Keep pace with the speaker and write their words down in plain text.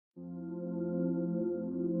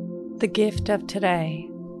The gift of today.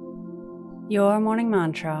 Your morning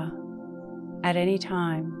mantra. At any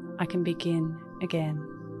time, I can begin again.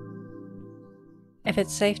 If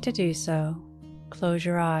it's safe to do so, close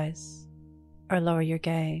your eyes or lower your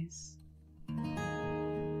gaze.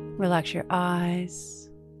 Relax your eyes,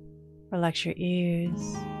 relax your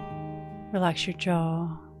ears, relax your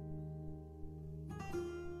jaw.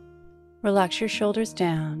 Relax your shoulders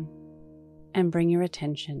down and bring your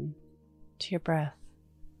attention to your breath.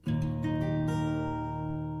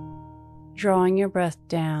 Drawing your breath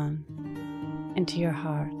down into your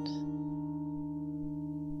heart.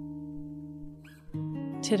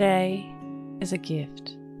 Today is a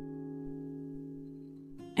gift,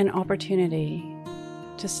 an opportunity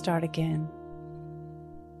to start again.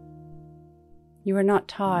 You are not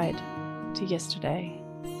tied to yesterday,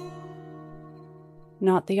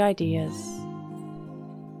 not the ideas,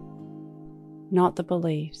 not the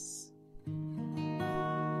beliefs,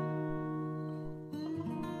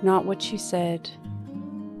 not what you said,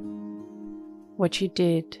 what you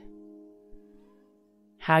did,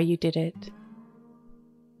 how you did it,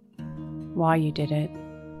 why you did it,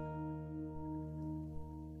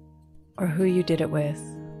 or who you did it with.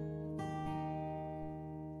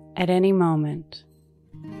 At any moment,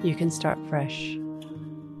 you can start fresh,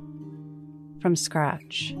 from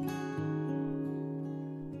scratch.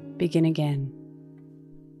 Begin again.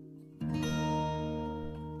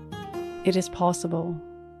 It is possible,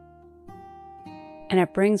 and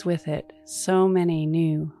it brings with it so many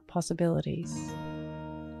new possibilities.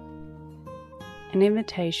 An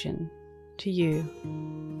invitation to you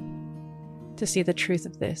to see the truth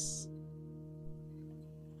of this,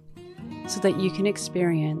 so that you can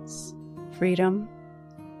experience freedom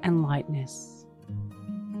and lightness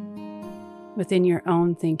within your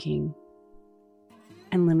own thinking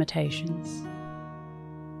and limitations.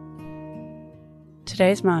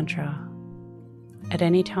 Today's mantra: at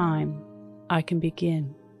any time, I can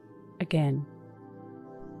begin again.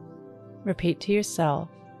 Repeat to yourself,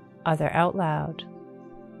 either out loud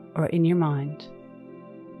or in your mind.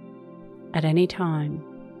 At any time,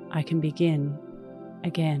 I can begin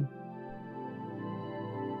again.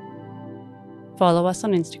 Follow us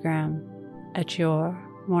on Instagram at Your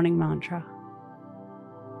Morning Mantra.